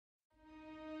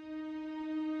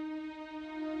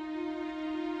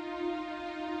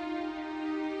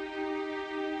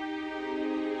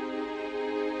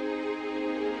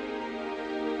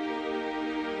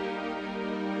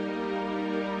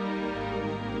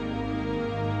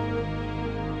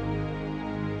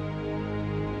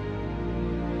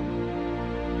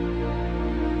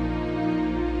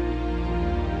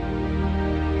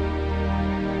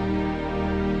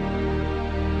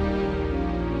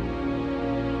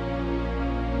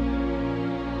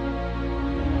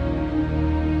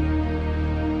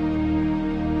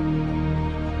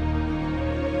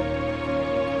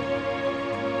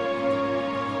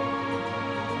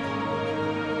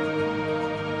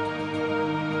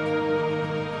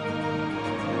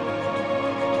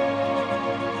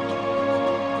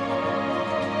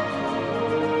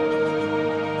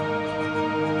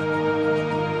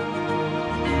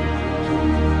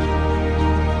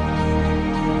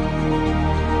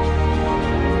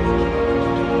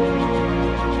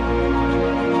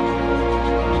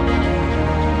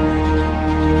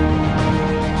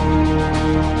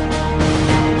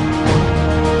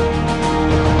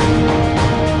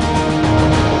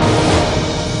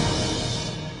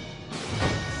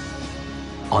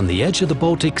On the edge of the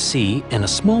Baltic Sea in a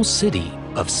small city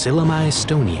of Sillamäe,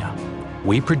 Estonia,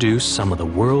 we produce some of the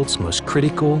world's most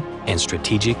critical and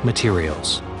strategic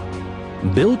materials.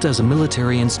 Built as a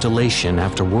military installation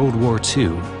after World War II,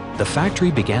 the factory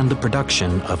began the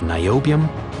production of niobium,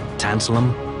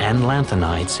 tantalum, and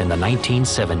lanthanides in the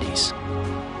 1970s.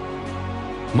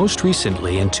 Most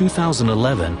recently, in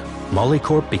 2011,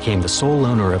 Molycorp became the sole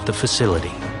owner of the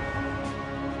facility.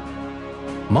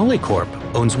 Molycorp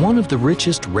owns one of the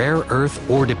richest rare earth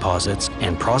ore deposits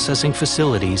and processing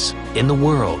facilities in the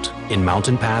world in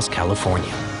Mountain Pass,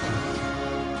 California.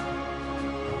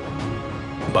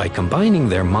 By combining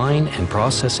their mine and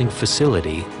processing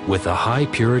facility with the high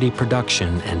purity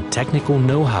production and technical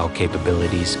know-how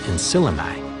capabilities in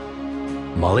Sillamäe,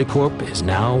 Molycorp is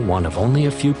now one of only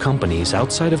a few companies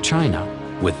outside of China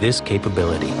with this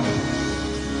capability.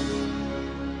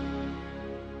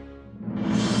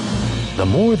 The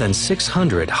more than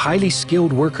 600 highly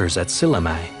skilled workers at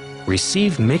Sillamäe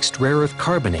receive mixed rare earth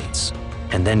carbonates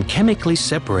and then chemically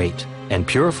separate and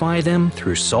purify them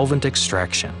through solvent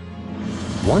extraction.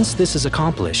 Once this is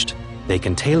accomplished, they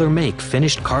can tailor-make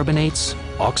finished carbonates,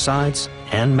 oxides,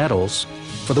 and metals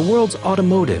for the world's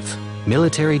automotive,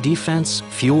 military defense,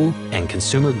 fuel, and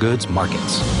consumer goods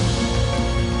markets.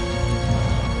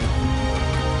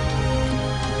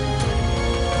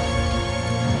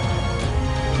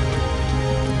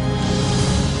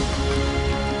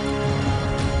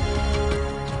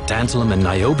 Tantalum and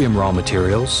niobium raw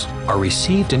materials are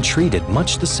received and treated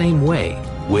much the same way,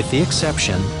 with the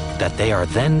exception that they are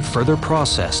then further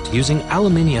processed using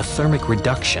aluminium thermic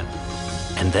reduction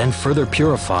and then further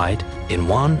purified in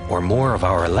one or more of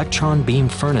our electron beam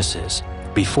furnaces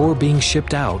before being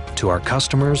shipped out to our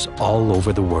customers all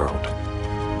over the world.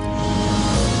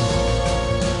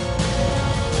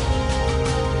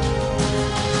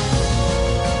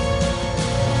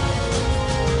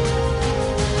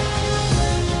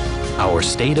 Our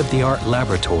state-of-the-art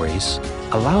laboratories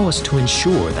allow us to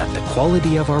ensure that the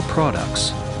quality of our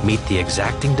products meet the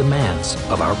exacting demands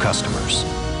of our customers.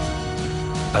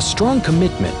 A strong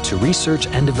commitment to research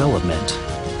and development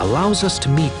allows us to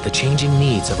meet the changing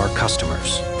needs of our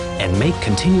customers and make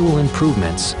continual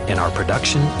improvements in our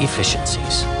production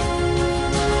efficiencies.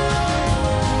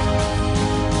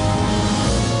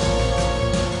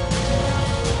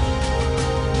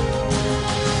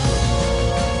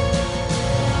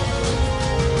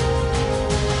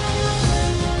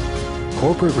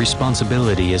 Corporate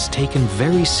responsibility is taken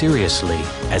very seriously,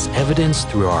 as evidenced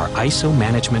through our ISO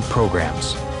management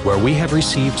programs, where we have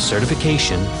received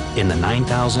certification in the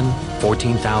 9000,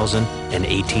 14000, and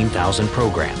 18000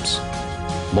 programs.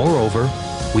 Moreover,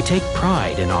 we take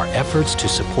pride in our efforts to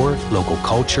support local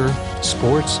culture,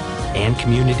 sports, and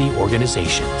community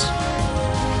organizations.